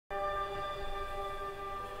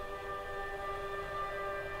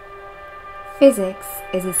Physics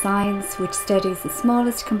is a science which studies the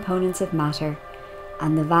smallest components of matter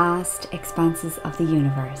and the vast expanses of the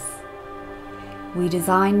universe. We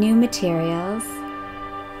design new materials,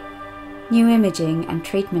 new imaging and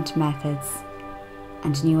treatment methods,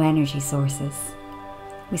 and new energy sources.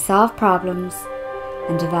 We solve problems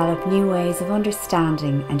and develop new ways of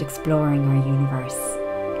understanding and exploring our universe.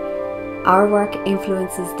 Our work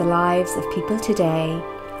influences the lives of people today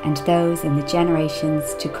and those in the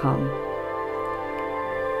generations to come.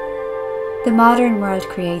 The modern world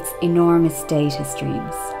creates enormous data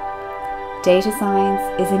streams. Data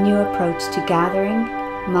science is a new approach to gathering,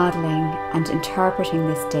 modelling and interpreting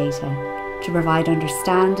this data to provide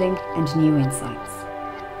understanding and new insights.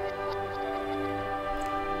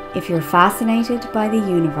 If you're fascinated by the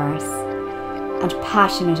universe and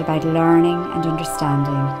passionate about learning and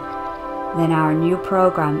understanding, then our new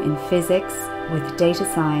programme in physics with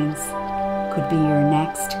data science could be your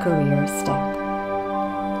next career step.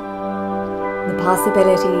 The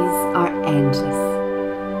possibilities are endless.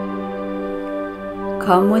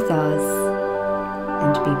 Come with us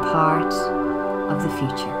and be part of the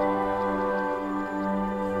future.